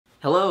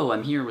Hello,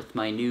 I'm here with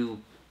my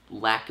new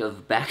lack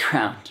of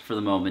background for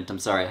the moment. I'm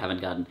sorry I haven't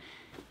gotten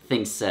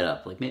things set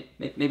up. Like,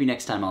 maybe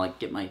next time I'll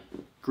get my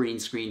green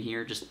screen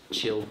here, just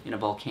chill in a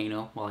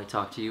volcano while I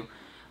talk to you.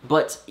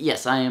 But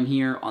yes, I am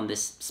here on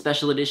this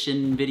special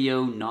edition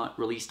video, not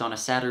released on a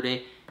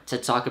Saturday, to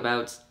talk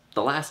about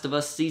The Last of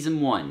Us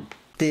Season 1.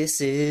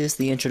 This is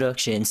the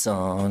introduction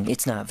song.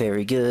 It's not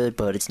very good,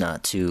 but it's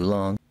not too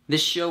long.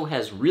 This show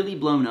has really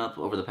blown up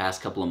over the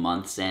past couple of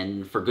months,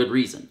 and for good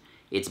reason.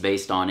 It's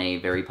based on a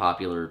very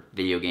popular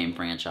video game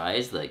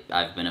franchise. Like,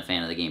 I've been a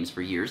fan of the games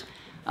for years,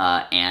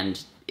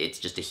 and it's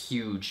just a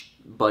huge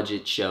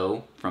budget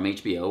show from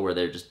HBO where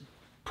they're just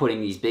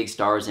putting these big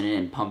stars in it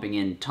and pumping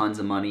in tons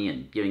of money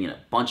and giving it a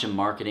bunch of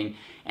marketing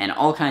and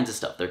all kinds of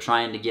stuff. They're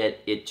trying to get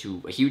it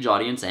to a huge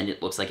audience, and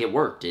it looks like it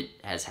worked. It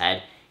has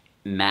had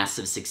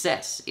massive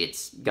success.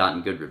 It's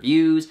gotten good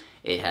reviews,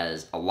 it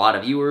has a lot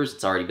of viewers,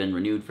 it's already been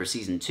renewed for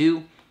Season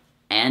 2,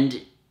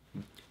 and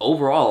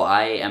overall,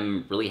 I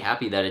am really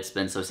happy that it's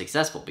been so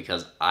successful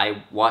because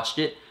I watched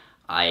it.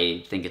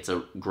 I think it's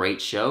a great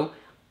show.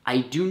 I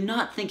do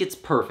not think it's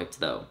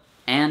perfect, though.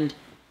 And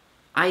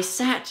I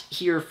sat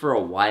here for a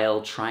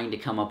while trying to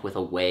come up with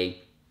a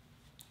way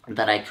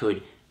that I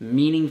could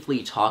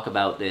meaningfully talk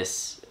about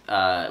this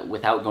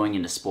without going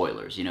into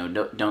spoilers. You know,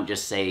 don't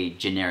just say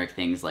generic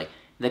things like,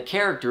 the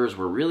characters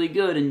were really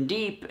good and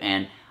deep,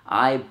 and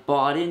I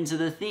bought into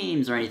the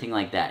themes or anything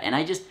like that. And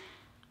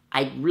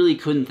I really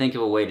couldn't think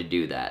of a way to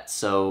do that,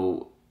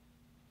 so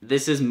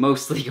this is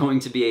mostly going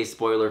to be a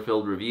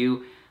spoiler-filled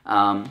review.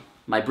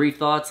 My brief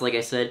thoughts, like I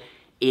said,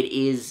 it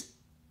is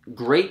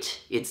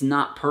great. It's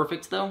not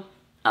perfect, though.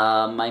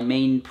 My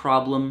main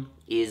problem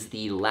is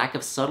the lack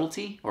of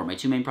subtlety, or my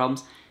two main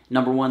problems.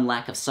 Number one,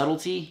 lack of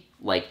subtlety.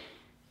 Like,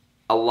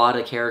 a lot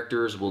of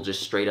characters will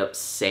just straight up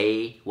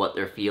say what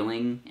they're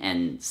feeling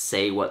and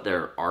say what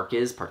their arc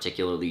is,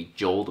 particularly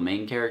Joel, the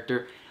main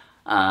character.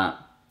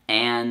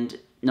 And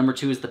number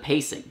two is the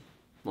pacing.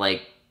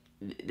 Like,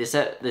 this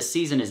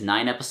season is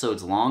 9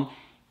 episodes long.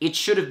 It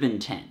should have been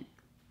 10.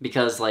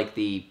 Because, like,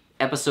 the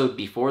episode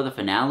before the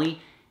finale,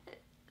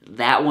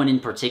 that one in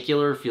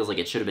particular feels like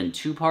it should have been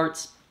 2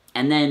 parts.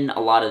 And then a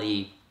lot of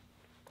the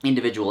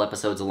individual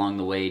episodes along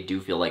the way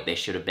do feel like they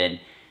should have been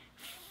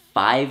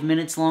 5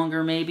 minutes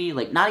longer, maybe?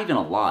 Like, not even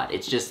a lot.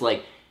 It's just,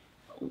 like,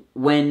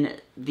 when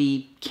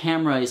the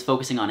camera is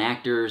focusing on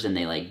actors and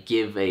they, like,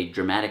 give a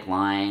dramatic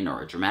line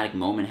or a dramatic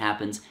moment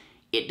happens,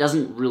 it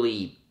doesn't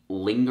really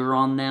linger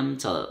on them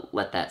to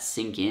let that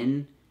sink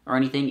in or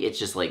anything. It's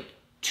just, like,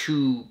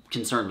 too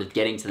concerned with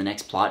getting to the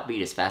next plot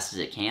beat as fast as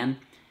it can,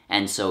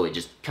 and so it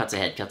just cuts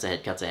ahead, cuts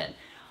ahead, cuts ahead.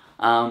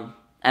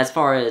 As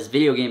far as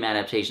video game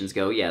adaptations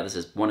go, yeah, this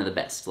is one of the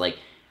best. Like,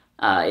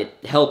 it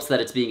helps that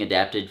it's being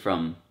adapted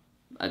from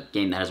a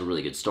game that has a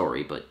really good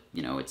story, but,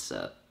 you know, it's,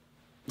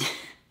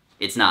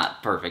 it's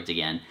not perfect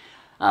again.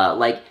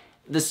 Like,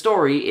 the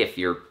story, if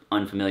you're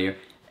unfamiliar,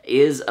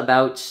 is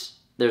about,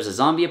 there's a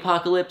zombie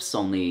apocalypse,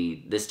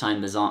 only this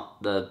time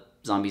the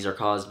zombies are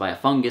caused by a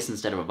fungus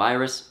instead of a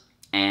virus,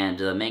 and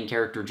the main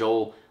character,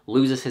 Joel,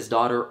 loses his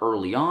daughter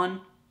early on,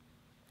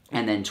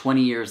 and then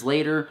 20 years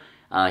later,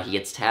 he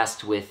gets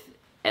tasked with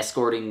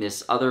escorting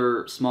this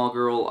other small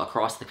girl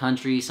across the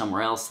country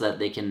somewhere else that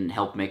they can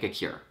help make a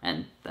cure.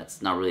 And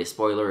that's not really a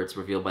spoiler, it's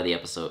revealed by the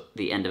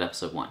end of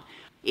episode 1.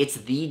 It's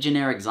the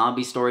generic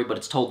zombie story, but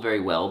it's told very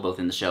well, both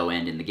in the show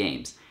and in the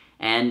games.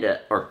 And,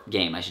 or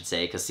game, I should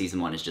say, because Season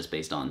 1 is just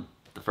based on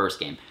the first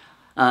game.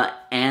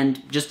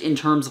 And just in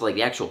terms of, like,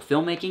 the actual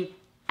filmmaking,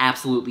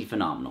 absolutely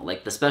phenomenal.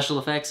 Like, the special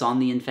effects on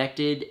the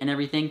infected and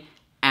everything,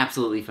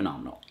 absolutely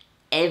phenomenal.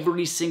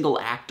 Every single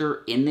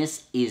actor in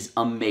this is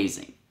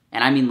amazing.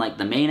 And I mean, like,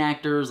 the main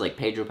actors, like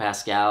Pedro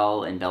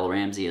Pascal and Bella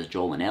Ramsey as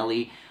Joel and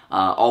Ellie,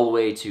 all the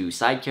way to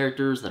side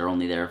characters that are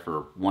only there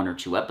for 1 or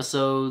 2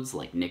 episodes,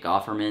 like Nick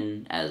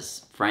Offerman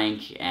as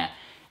Frank,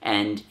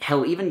 and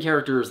hell, even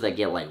characters that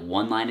get, like,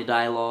 1 line of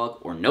dialogue,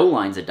 or no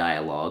lines of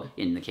dialogue,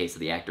 in the case of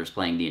the actors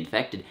playing the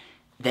infected,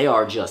 they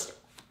are just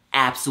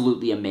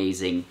absolutely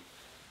amazing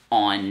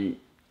on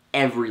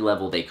every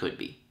level they could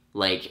be.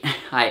 Like,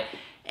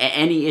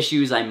 any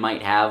issues I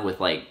might have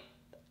with, like,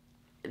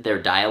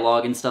 their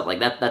dialogue and stuff, like,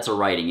 that's a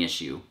writing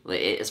issue.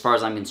 As far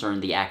as I'm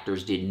concerned, the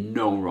actors did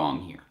no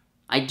wrong here.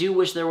 I do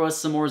wish there was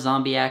some more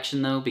zombie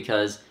action, though,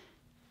 because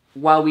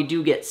while we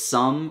do get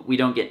some, we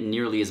don't get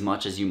nearly as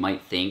much as you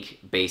might think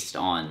based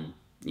on,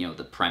 you know,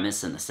 the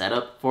premise and the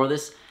setup for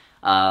this.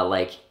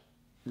 Like,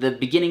 the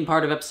beginning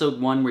part of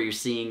episode 1 where you're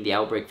seeing the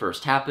outbreak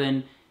first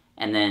happen,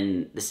 and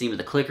then the scene with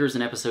the clickers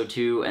in episode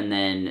 2, and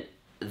then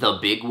the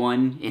big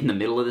one in the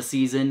middle of the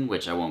season,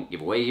 which I won't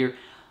give away here.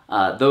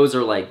 Those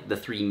are, like, the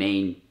 3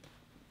 main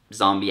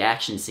zombie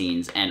action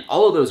scenes, and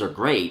all of those are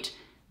great,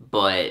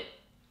 but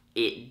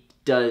it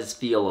does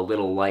feel a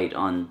little light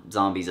on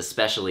zombies,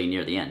 especially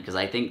near the end, because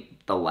I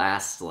think the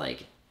last,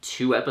 like,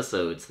 2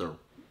 episodes,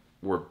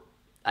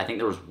 I think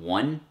there was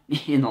 1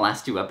 in the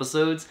last 2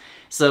 episodes,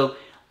 so,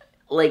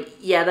 like,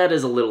 yeah, that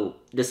is a little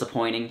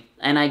disappointing,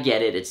 and I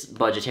get it, it's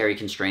budgetary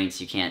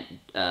constraints, you can't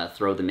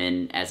throw them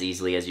in as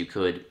easily as you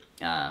could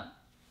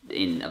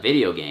in a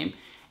video game,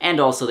 And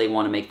also they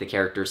want to make the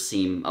characters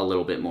seem a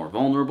little bit more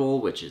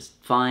vulnerable, which is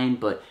fine,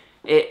 but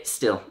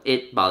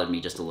it bothered me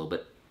just a little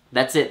bit.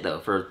 That's it, though,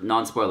 for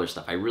non-spoiler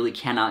stuff. I really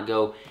cannot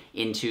go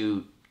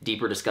into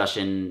deeper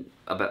discussion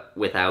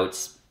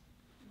without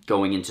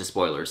going into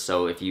spoilers.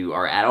 So if you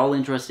are at all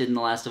interested in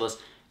The Last of Us,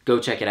 go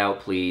check it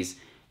out, please.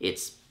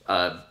 It's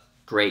a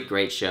great,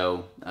 great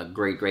show, a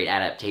great, great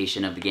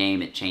adaptation of the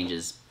game. It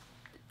changes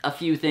a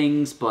few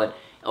things, but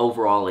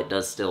overall it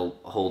does still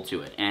hold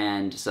to it.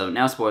 And so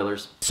now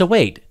spoilers. So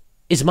wait,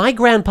 is my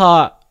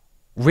grandpa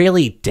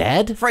really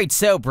dead? Afraid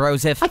so,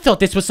 Broseph. I thought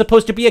this was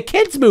supposed to be a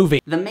kid's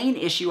movie. The main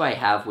issue I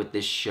have with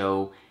this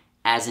show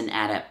as an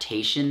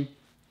adaptation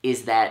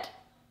is that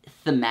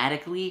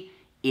thematically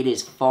it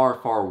is far,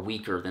 far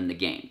weaker than the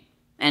game.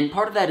 And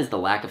part of that is the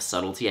lack of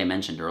subtlety I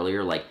mentioned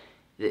earlier. Like,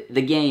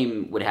 the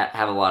game would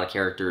have a lot of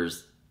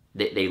characters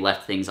that they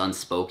left things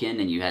unspoken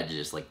and you had to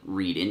just, like,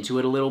 read into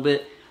it a little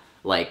bit.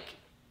 Like,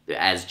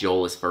 as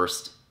Joel is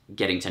first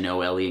getting to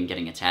know Ellie and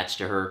getting attached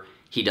to her,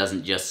 he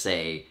doesn't just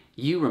say,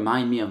 "You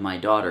remind me of my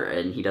daughter,"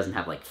 and he doesn't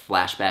have, like,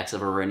 flashbacks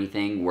of her or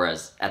anything,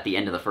 whereas at the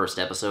end of the first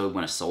episode,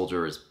 when a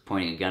soldier is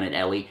pointing a gun at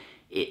Ellie,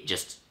 it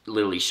just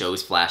literally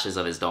shows flashes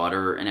of his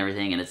daughter and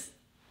everything, and it's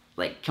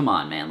like, come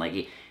on, man.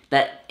 Like,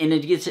 that, in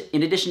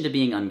addition to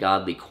being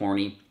ungodly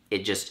corny,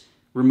 it just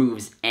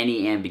removes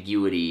any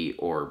ambiguity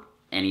or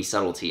any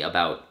subtlety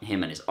about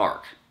him and his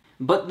arc.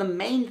 But the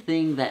main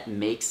thing that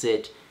makes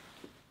it,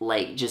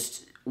 like,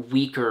 just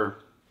weaker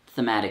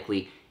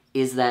thematically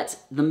is that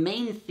the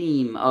main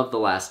theme of The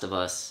Last of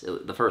Us,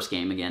 the first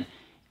game again,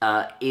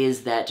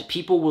 is that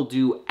people will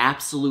do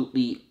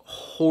absolutely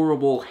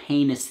horrible,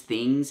 heinous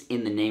things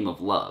in the name of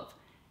love.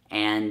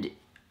 And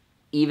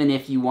even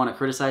if you want to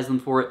criticize them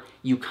for it,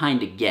 you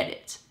kind of get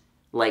it.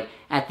 Like,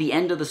 at the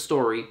end of the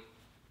story,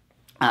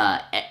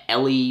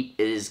 Ellie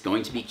is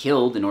going to be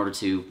killed in order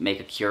to make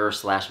a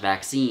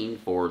cure/vaccine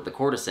for the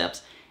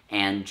cordyceps,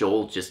 and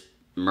Joel just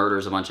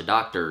murders a bunch of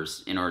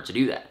doctors in order to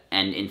do that.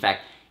 And in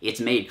fact, it's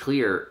made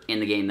clear in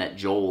the game that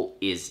Joel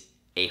is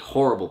a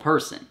horrible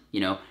person.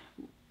 You know,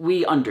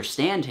 we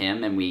understand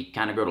him and we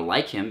kind of grow to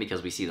like him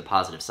because we see the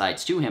positive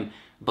sides to him,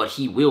 but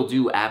he will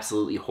do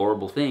absolutely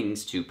horrible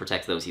things to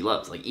protect those he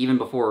loves. Like, even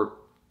before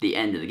the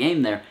end of the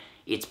game there,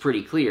 it's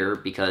pretty clear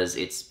because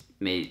it's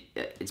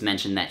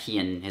mentioned that he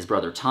and his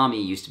brother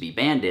Tommy used to be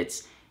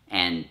bandits,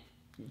 and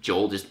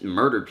Joel just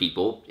murdered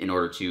people in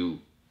order to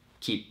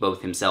keep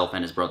both himself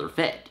and his brother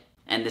fed.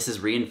 And this is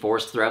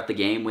reinforced throughout the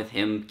game with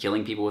him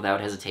killing people without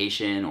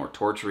hesitation or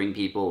torturing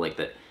people, like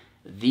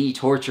the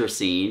torture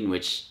scene,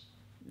 which,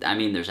 I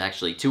mean, there's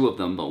actually two of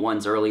them, but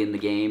one's early in the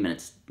game and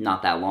it's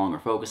not that long or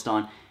focused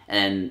on,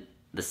 and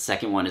the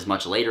second one is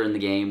much later in the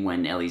game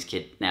when Ellie's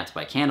kidnapped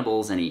by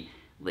cannibals and he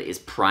is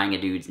prying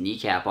a dude's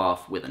kneecap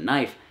off with a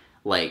knife.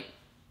 Like,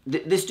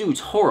 this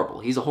dude's horrible.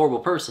 He's a horrible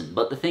person.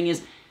 But the thing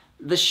is,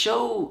 the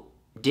show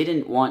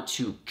didn't want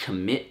to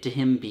commit to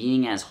him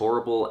being as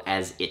horrible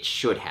as it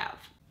should have.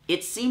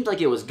 It seemed like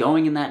it was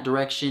going in that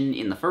direction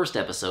in the first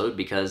episode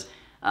because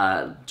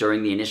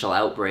during the initial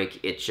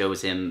outbreak, it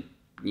shows him,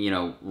 you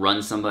know,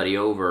 run somebody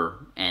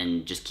over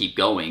and just keep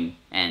going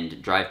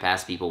and drive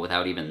past people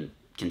without even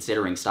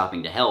considering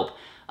stopping to help.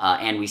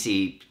 And we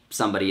see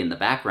somebody in the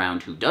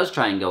background who does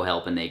try and go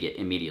help and they get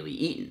immediately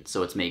eaten.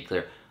 So it's made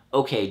clear,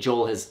 okay,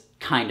 Joel has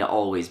kind of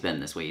always been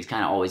this way. He's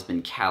kind of always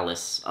been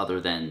callous other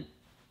than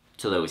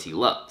to those he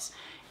loves.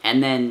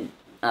 And then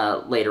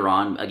later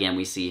on, again,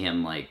 we see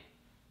him, like,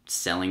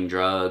 selling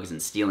drugs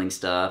and stealing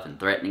stuff and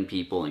threatening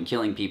people and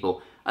killing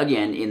people,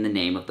 again, in the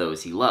name of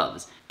those he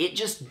loves. It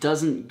just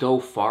doesn't go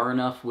far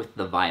enough with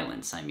the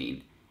violence, I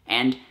mean.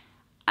 And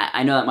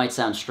I know that might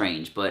sound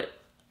strange, but,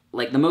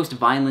 like, the most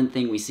violent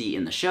thing we see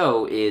in the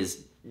show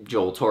is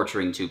Joel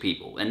torturing two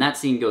people. And that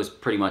scene goes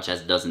pretty much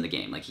as it does in the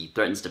game. Like, he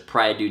threatens to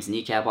pry a dude's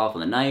kneecap off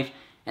with a knife,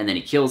 and then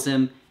he kills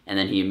him, and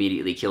then he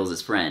immediately kills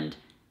his friend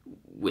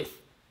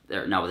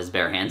not with his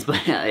bare hands,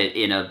 but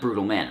in a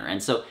brutal manner.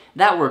 And so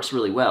that works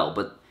really well.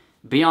 But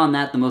beyond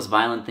that, the most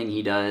violent thing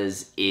he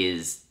does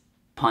is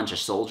punch a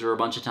soldier a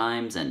bunch of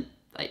times, and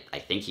I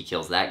think he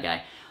kills that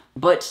guy.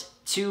 But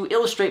to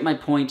illustrate my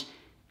point,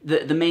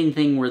 the main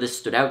thing where this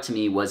stood out to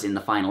me was in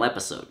the final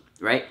episode,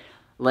 right?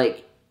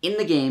 Like, in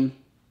the game,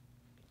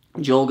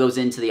 Joel goes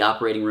into the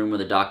operating room where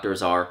the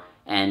doctors are,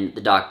 and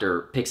the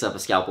doctor picks up a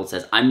scalpel and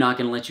says, "I'm not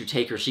going to let you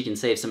take her, she can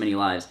save so many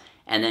lives."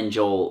 And then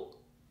Joel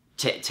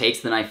takes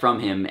the knife from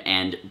him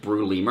and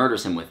brutally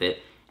murders him with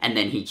it, and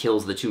then he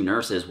kills the two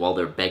nurses while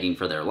they're begging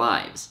for their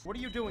lives. What are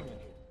you doing in here?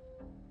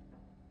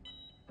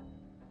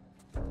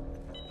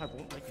 I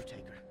won't let you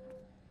take her.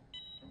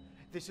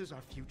 This is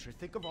our future.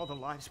 Think of all the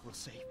lives we'll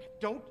save.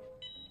 Don't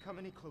come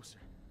any closer.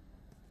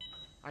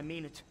 I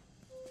mean it.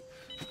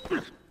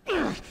 No!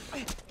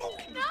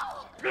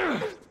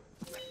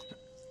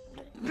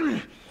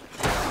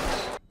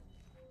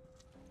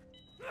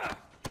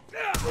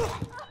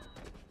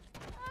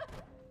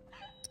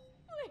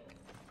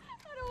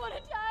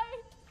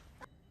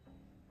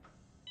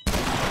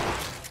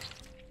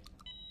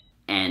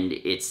 And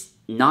it's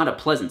not a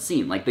pleasant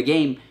scene. Like, the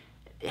game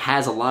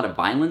has a lot of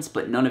violence,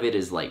 but none of it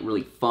is like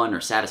really fun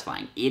or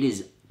satisfying. It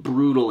is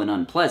brutal and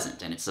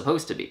unpleasant, and it's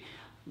supposed to be.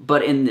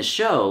 But in the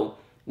show,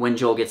 when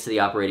Joel gets to the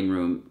operating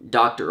room,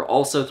 Doctor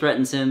also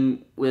threatens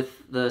him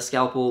with the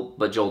scalpel,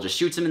 but Joel just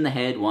shoots him in the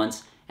head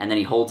once, and then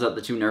he holds up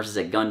the two nurses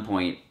at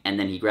gunpoint, and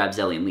then he grabs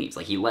Ellie and leaves.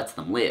 Like, he lets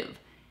them live.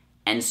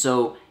 And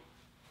so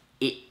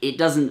it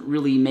doesn't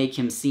really make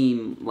him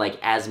seem like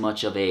as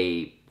much of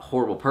a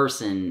horrible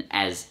person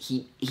as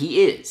he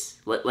is.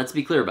 Let's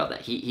be clear about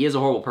that. He is a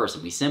horrible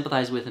person. We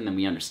sympathize with him and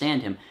we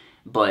understand him,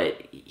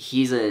 but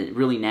he's a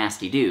really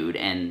nasty dude,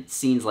 and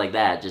scenes like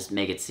that just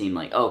make it seem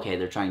like, okay,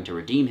 they're trying to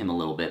redeem him a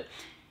little bit,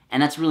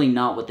 and that's really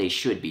not what they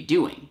should be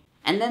doing.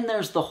 And then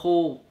there's the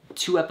whole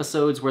 2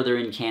 episodes where they're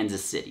in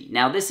Kansas City.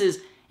 Now, this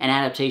is an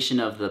adaptation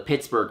of the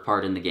Pittsburgh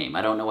part in the game.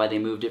 I don't know why they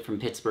moved it from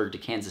Pittsburgh to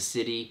Kansas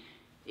City.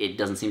 It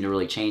doesn't seem to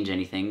really change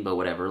anything, but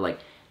whatever. Like,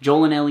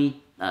 Joel and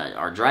Ellie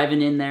are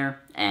driving in there,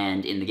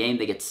 and in the game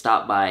they get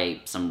stopped by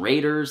some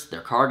raiders,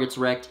 their car gets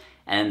wrecked,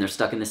 and they're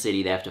stuck in the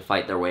city. They have to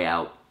fight their way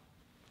out,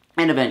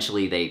 and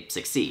eventually they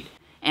succeed.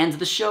 And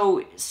the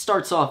show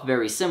starts off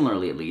very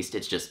similarly, at least.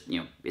 It's just,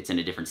 it's in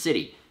a different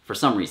city for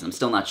some reason. I'm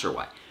still not sure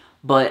why.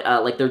 But,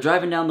 like, they're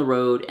driving down the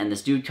road, and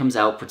this dude comes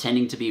out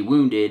pretending to be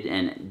wounded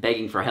and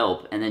begging for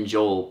help, and then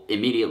Joel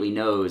immediately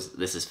knows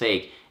this is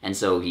fake, and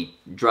so he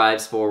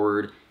drives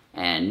forward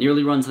and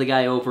nearly runs the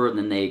guy over, and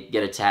then they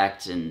get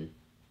attacked, and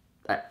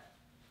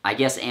I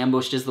guess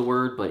ambushed is the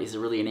word, but is it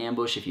really an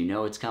ambush if you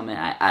know it's coming?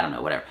 I don't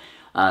know, whatever.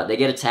 They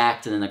get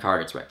attacked, and then the car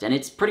gets wrecked, and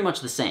it's pretty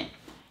much the same.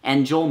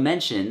 And Joel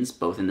mentions,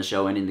 both in the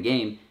show and in the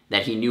game,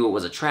 that he knew it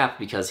was a trap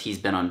because he's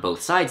been on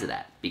both sides of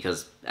that.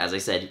 Because, as I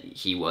said,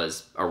 he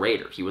was a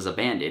raider. He was a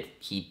bandit.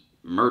 He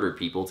murdered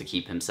people to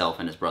keep himself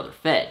and his brother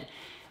fed.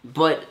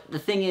 But the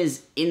thing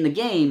is, in the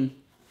game,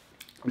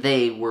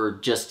 they were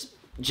just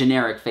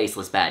generic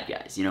faceless bad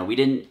guys. We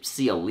didn't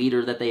see a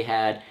leader that they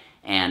had,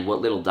 and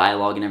what little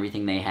dialogue and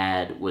everything they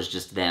had was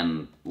just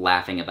them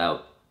laughing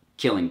about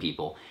killing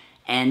people.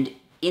 And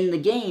in the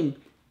game,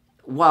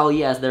 while,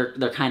 yes, they're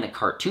kind of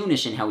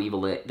cartoonish in how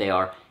evil they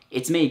are,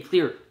 it's made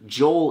clear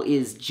Joel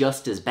is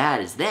just as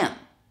bad as them.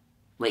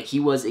 Like, he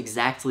was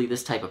exactly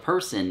this type of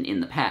person in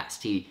the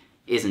past. He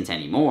isn't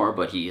anymore,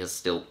 but he has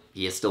still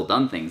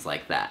done things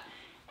like that.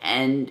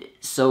 And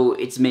so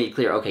it's made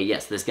clear, okay,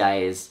 yes, this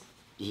guy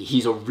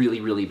he's a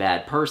really, really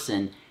bad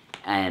person,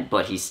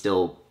 but he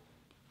still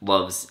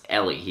loves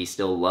Ellie. He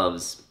still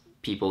loves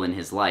people in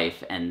his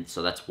life, and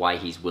so that's why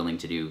he's willing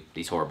to do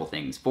these horrible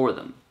things for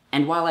them.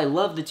 And while I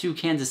love the 2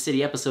 Kansas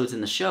City episodes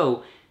in the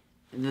show,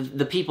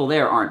 the people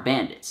there aren't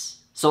bandits.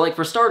 So, like,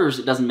 for starters,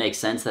 it doesn't make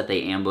sense that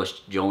they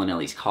ambushed Joel and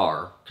Ellie's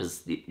car,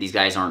 because these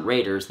guys aren't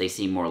raiders. They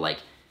seem more like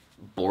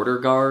border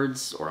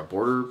guards or a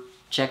border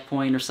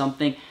checkpoint or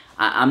something.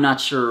 I'm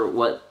not sure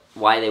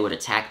why they would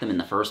attack them in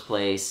the first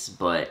place,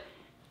 but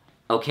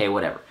okay,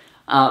 whatever.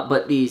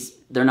 But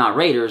they're not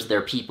raiders.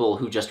 They're people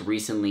who just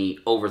recently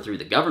overthrew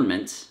the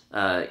government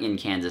in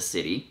Kansas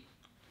City,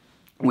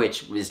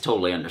 which is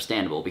totally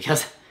understandable,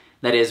 because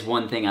that is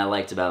one thing I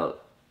liked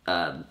about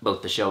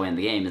both the show and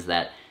the game, is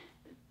that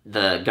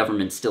the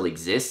government still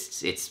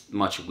exists. It's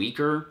much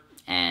weaker,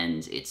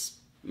 and it's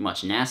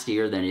much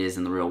nastier than it is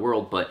in the real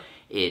world, but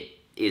it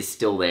is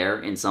still there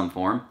in some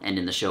form, and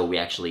in the show we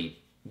actually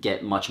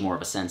get much more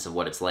of a sense of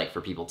what it's like for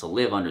people to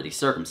live under these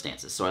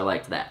circumstances, so I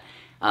liked that.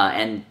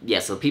 And yeah,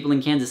 so people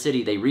in Kansas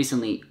City, they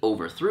recently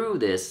overthrew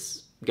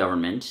this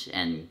government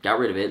and got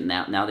rid of it, and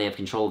now they have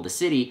control of the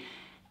city,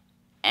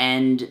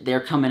 and they're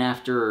coming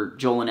after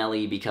Joel and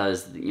Ellie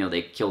because,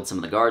 they killed some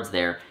of the guards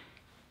there.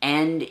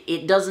 And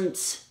it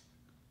doesn't,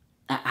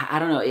 I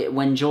don't know,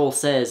 when Joel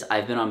says,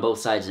 I've been on both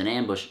sides of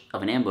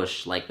an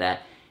ambush like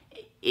that,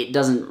 it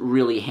doesn't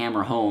really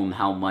hammer home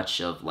how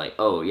much of, like,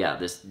 oh yeah,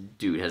 this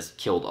dude has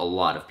killed a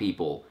lot of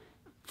people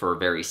for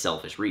very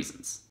selfish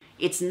reasons.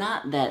 It's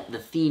not that the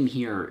theme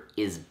here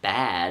is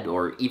bad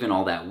or even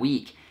all that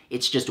weak,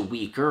 it's just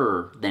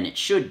weaker than it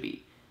should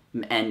be.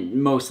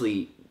 And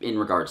mostly in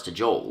regards to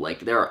Joel.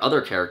 Like, there are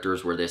other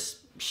characters where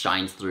this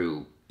shines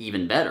through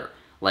even better.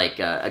 Like,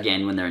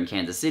 again, when they're in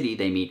Kansas City,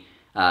 they meet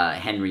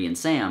Henry and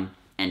Sam,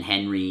 and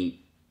Henry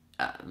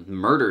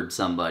murdered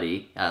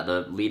somebody,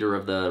 the leader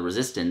of the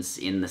resistance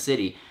in the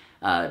city,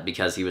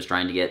 because he was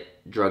trying to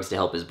get drugs to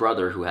help his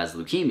brother who has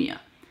leukemia.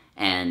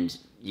 And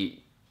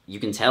you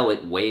can tell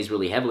it weighs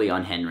really heavily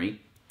on Henry,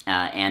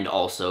 and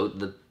also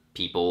the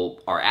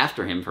people are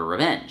after him for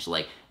revenge.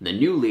 Like, the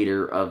new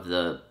leader of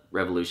the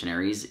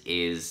revolutionaries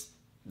is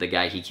the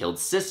guy he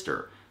killed's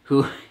sister,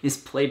 who is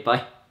played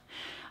by...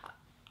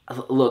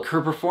 Look,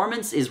 her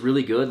performance is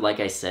really good, like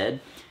I said,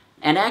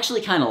 and I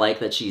actually kind of like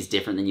that she's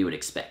different than you would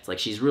expect. Like,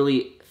 she's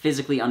really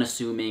physically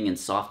unassuming and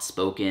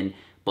soft-spoken,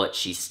 but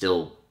she's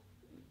still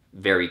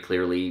very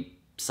clearly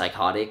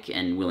psychotic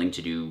and willing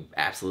to do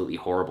absolutely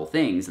horrible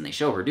things, and they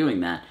show her doing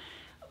that.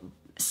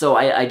 So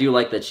I do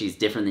like that she's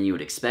different than you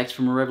would expect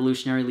from a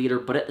revolutionary leader,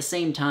 but at the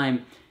same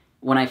time,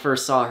 when I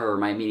first saw her,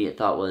 my immediate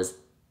thought was,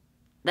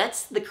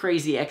 that's the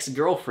crazy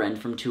ex-girlfriend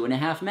from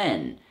 2.5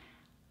 Men.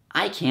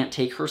 I can't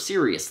take her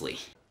seriously.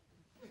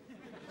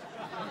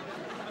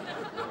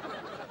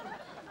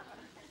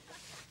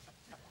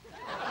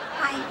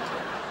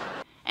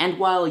 And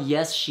while,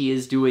 yes, she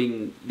is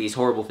doing these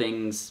horrible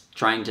things,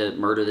 trying to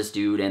murder this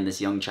dude and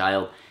this young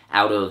child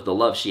out of the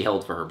love she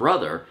held for her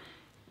brother,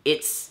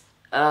 it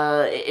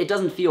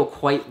doesn't feel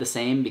quite the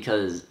same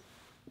because,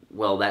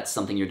 well, that's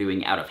something you're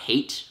doing out of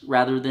hate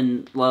rather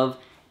than love,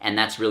 and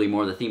that's really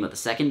more the theme of the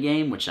second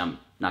game, which I'm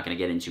not going to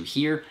get into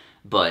here,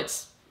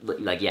 but,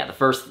 like, yeah, the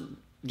first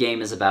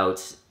game is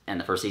about, and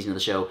the first season of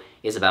the show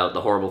is about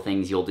the horrible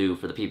things you'll do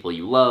for the people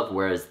you love,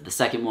 whereas the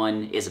second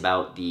one is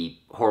about the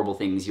horrible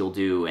things you'll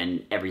do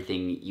and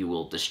everything you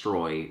will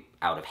destroy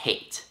out of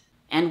hate.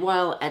 And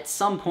while at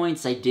some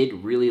points I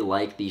did really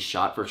like the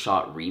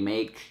shot-for-shot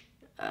remake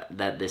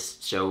that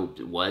this show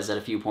was at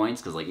a few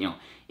points, because, like, you know,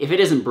 if it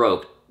isn't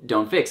broke,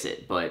 don't fix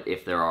it, but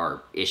if there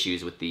are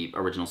issues with the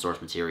original source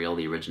material,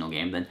 the original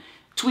game, then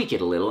tweak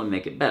it a little and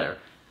make it better.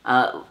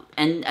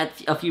 And at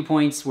a few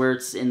points where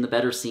it's in the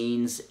better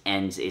scenes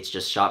and it's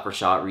just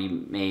shot-for-shot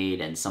remade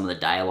and some of the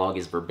dialogue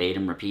is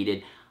verbatim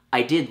repeated,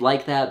 I did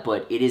like that,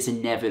 but it is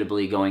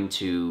inevitably going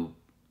to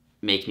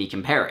make me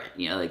compare it.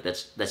 You know, like,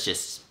 that's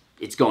just,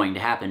 it's going to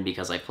happen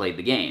because I played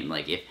the game.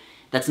 Like, if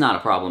that's not a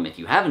problem if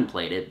you haven't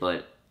played it,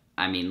 but,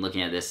 I mean,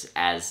 looking at this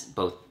as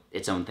both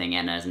its own thing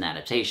and as an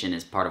adaptation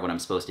is part of what I'm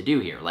supposed to do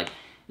here. Like,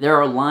 there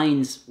are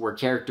lines where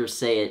characters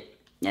say it,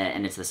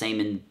 and it's the same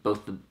in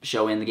both the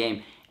show and the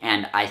game,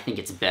 and I think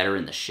it's better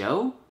in the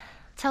show.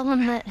 Tell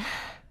them that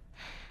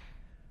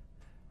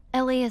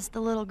Ellie is the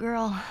little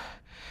girl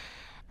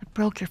that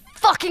broke your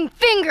fucking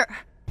finger.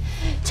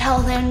 Tell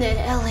them that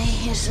Ellie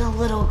is the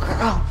little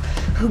girl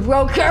who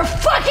broke your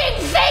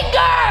fucking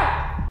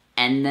finger!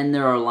 And then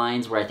there are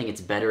lines where I think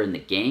it's better in the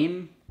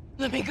game.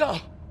 Let me go.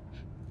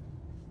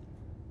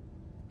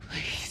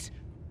 Please.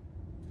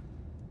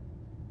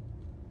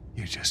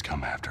 You just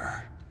come after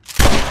her.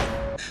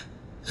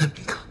 Let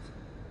me go.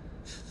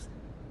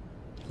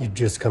 You've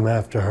just come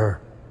after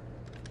her.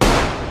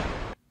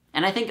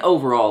 And I think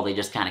overall they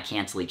just kind of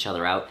cancel each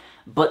other out.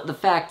 But the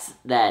fact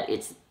that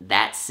it's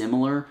that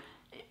similar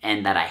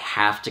and that I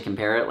have to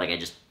compare it,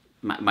 like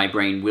my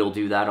brain will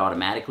do that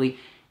automatically,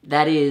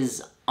 that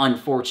is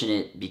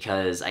unfortunate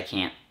because I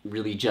can't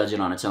really judge it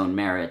on its own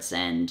merits,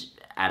 and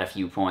at a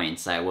few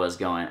points I was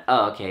going,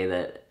 oh, okay,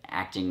 the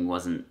acting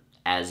wasn't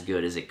as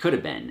good as it could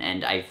have been,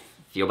 and I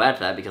feel bad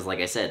for that because, like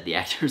I said, the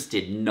actors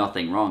did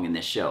nothing wrong in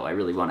this show. I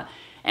really want to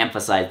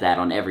emphasize that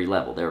on every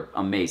level. They're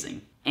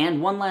amazing.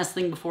 And one last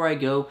thing before I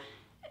go,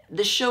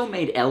 the show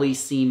made Ellie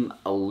seem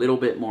a little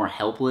bit more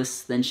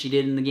helpless than she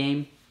did in the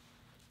game.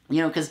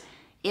 You know, because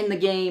in the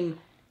game,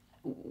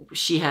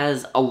 she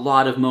has a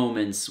lot of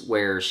moments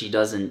where she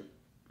doesn't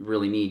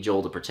really need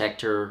Joel to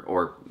protect her,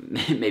 or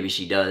maybe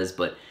she does,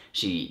 but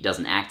she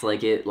doesn't act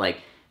like it.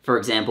 Like, for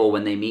example,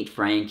 when they meet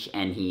Frank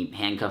and he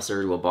handcuffs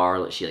her to a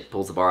bar, she like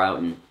pulls the bar out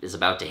and is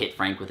about to hit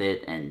Frank with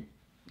it, and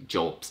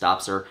Joel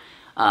stops her.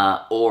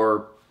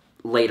 Or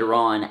later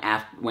on,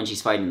 when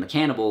she's fighting the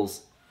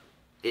cannibals,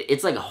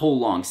 it's like a whole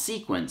long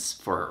sequence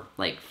for her.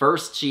 Like,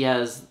 first she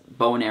has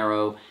bow and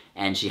arrow,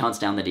 and she hunts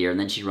down the deer, and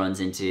then she runs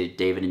into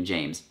David and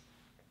James.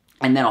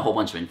 And then a whole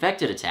bunch of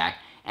infected attack,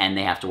 and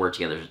they have to work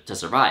together to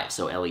survive.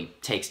 So Ellie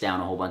takes down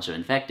a whole bunch of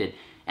infected,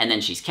 and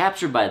then she's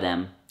captured by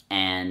them,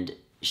 and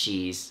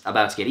she's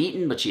about to get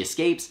eaten, but she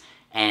escapes,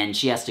 and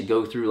she has to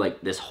go through,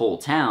 like, this whole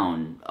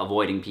town,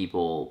 avoiding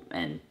people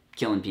and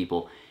killing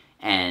people,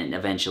 and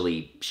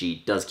eventually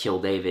she does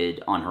kill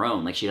David on her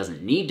own. Like, she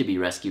doesn't need to be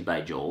rescued by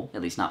Joel,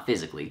 at least not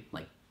physically.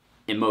 Like,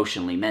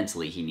 emotionally,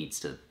 mentally, he needs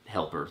to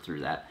help her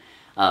through that.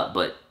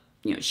 But,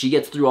 you know, she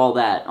gets through all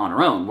that on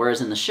her own, whereas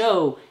in the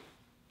show,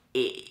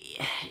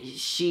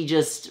 she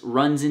just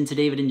runs into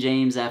David and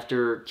James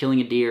after killing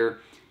a deer,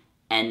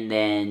 and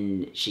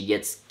then she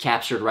gets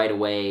captured right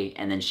away,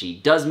 and then she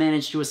does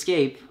manage to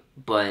escape,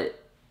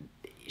 but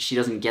she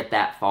doesn't get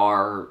that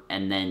far,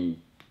 and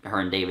then her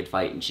and David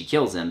fight, and she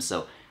kills him.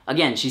 So,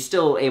 again, she's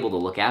still able to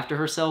look after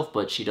herself,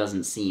 but she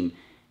doesn't seem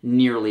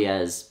nearly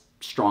as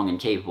strong and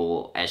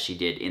capable as she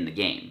did in the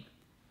game.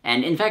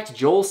 And, in fact,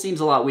 Joel seems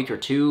a lot weaker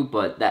too,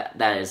 but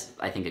that is,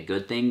 I think, a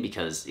good thing,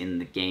 because in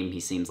the game he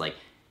seems like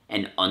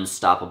an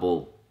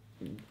unstoppable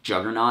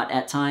juggernaut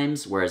at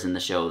times, whereas in the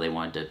show they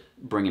wanted to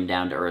bring him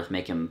down to earth,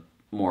 make him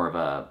more of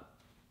a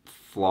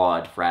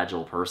flawed,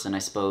 fragile person, I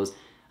suppose,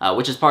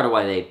 which is part of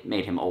why they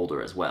made him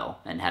older as well,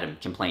 and had him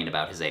complain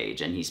about his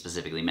age, and he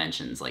specifically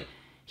mentions, like,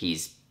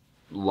 he's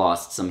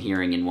lost some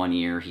hearing in one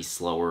ear, he's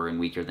slower and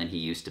weaker than he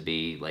used to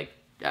be. Like,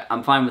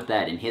 I'm fine with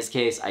that in his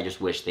case. I just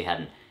wish they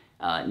hadn't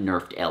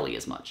nerfed Ellie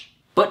as much.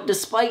 But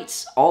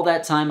despite all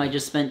that time I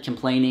just spent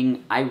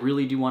complaining, I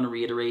really do want to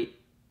reiterate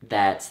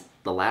that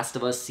The Last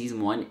of Us Season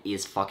 1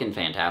 is fucking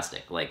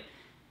fantastic. Like,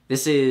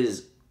 this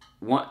is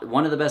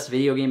one of the best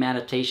video game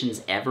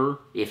adaptations ever,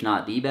 if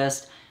not the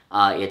best.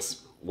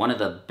 It's one of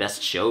the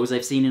best shows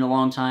I've seen in a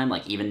long time.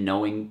 Like, even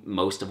knowing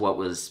most of what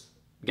was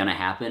gonna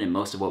happen and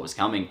most of what was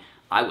coming,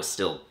 I was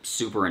still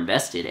super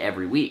invested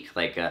every week.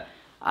 Like,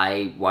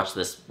 I watched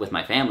this with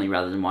my family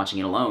rather than watching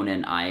it alone,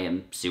 and I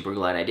am super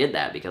glad I did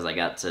that because I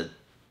got to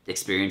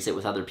experience it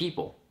with other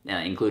people,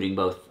 including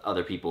both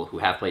other people who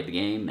have played the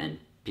game and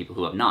people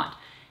who have not.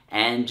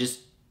 And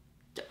just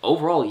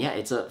overall, yeah,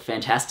 it's a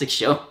fantastic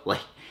show.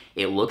 Like,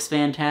 it looks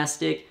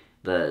fantastic.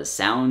 The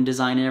sound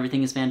design and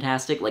everything is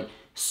fantastic. Like,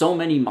 so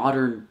many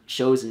modern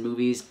shows and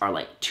movies are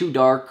like too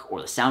dark, or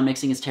the sound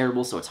mixing is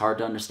terrible, so it's hard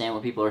to understand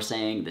what people are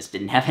saying. This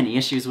didn't have any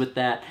issues with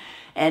that,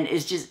 and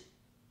it's just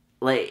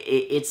like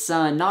it's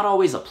not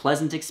always a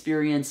pleasant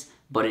experience,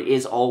 but it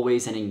is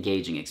always an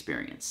engaging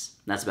experience.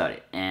 That's about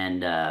it.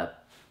 And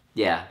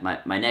yeah,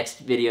 my next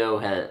video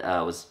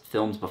was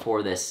filmed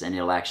before this, and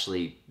it'll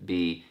actually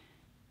be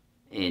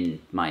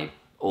in my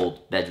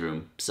old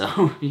bedroom.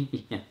 So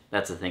yeah,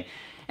 that's the thing.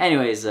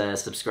 Anyways,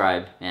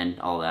 subscribe and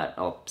all that.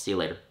 I'll see you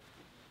later.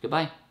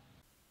 Goodbye.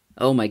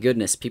 Oh my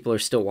goodness, people are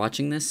still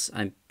watching this?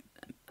 I'm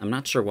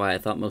not sure why. I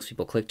thought most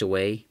people clicked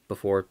away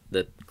before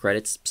the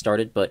credits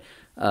started, but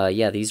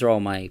yeah, these are all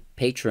my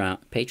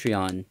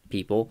Patreon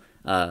people,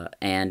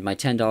 and my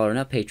 $10 and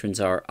up patrons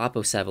are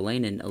Oppo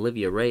Savalainen,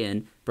 Olivia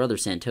Rayan, Brother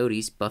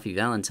Santotis, Buffy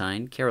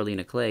Valentine,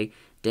 Carolina Clay,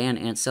 Dan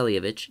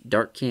Antselievich,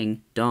 Dark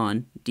King,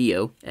 Dawn,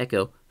 Dio,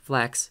 Echo,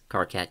 Flax,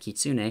 Carcat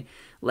Kitsune,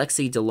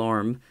 Lexi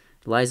Delorme,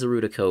 Liza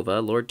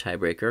Rudakova, Lord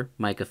Tiebreaker,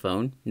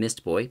 Microphone,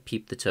 Mistboy,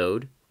 Peep the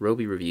Toad,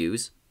 Roby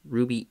Reviews,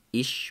 Ruby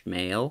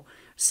Ishmael,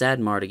 Sad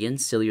Mardigan,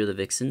 Cillier the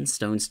Vixen,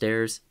 Stone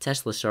Stairs,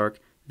 Tesla Shark,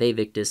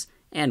 Vayvictus,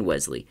 and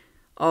Wesley.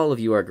 All of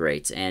you are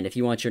great, and if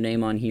you want your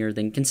name on here,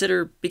 then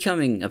consider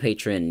becoming a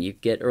patron. You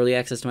get early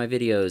access to my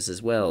videos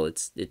as well.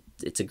 It's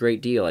a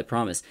great deal, I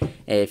promise.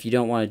 If you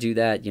don't want to do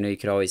that, you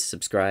could always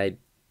subscribe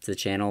to the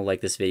channel,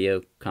 like this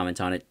video,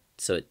 comment on it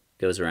so it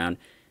goes around,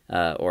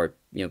 or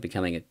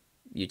becoming a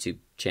YouTube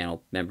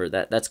channel member.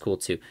 That's cool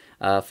too.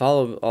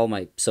 Follow all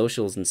my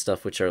socials and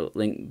stuff, which are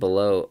linked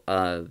below.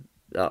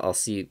 I'll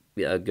see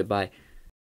you. Goodbye.